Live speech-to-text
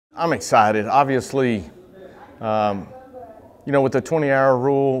I'm excited. Obviously, with the 20-hour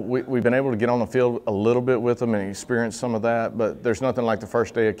rule, we've been able to get on the field a little bit with them and experience some of that, but there's nothing like the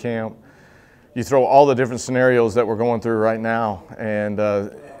first day of camp. You throw all the different scenarios that we're going through right now, and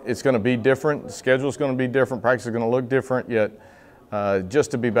it's going to be different. The schedule's going to be different. Practice is going to look different, yet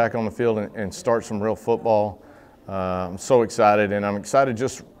just to be back on the field and start some real football, I'm so excited, and I'm excited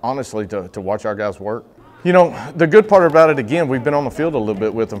just honestly to watch our guys work. The good part about it, again, we've been on the field a little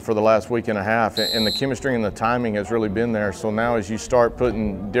bit with them for the last week and a half, and the chemistry and the timing has really been there. So now as you start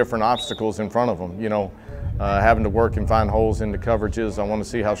putting different obstacles in front of them, having to work and find holes into coverages, I want to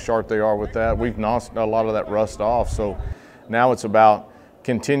see how sharp they are with that. We've knocked a lot of that rust off, so now it's about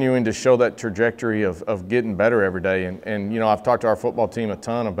continuing to show that trajectory of getting better every day. And I've talked to our football team a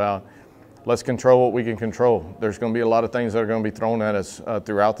ton about let's control what we can control. There's going to be a lot of things that are going to be thrown at us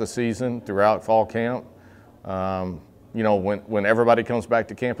throughout the season, throughout fall camp. When everybody comes back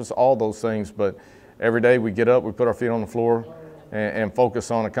to campus, all those things, but every day we get up, we put our feet on the floor and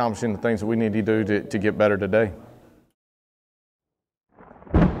focus on accomplishing the things that we need to do to get better today.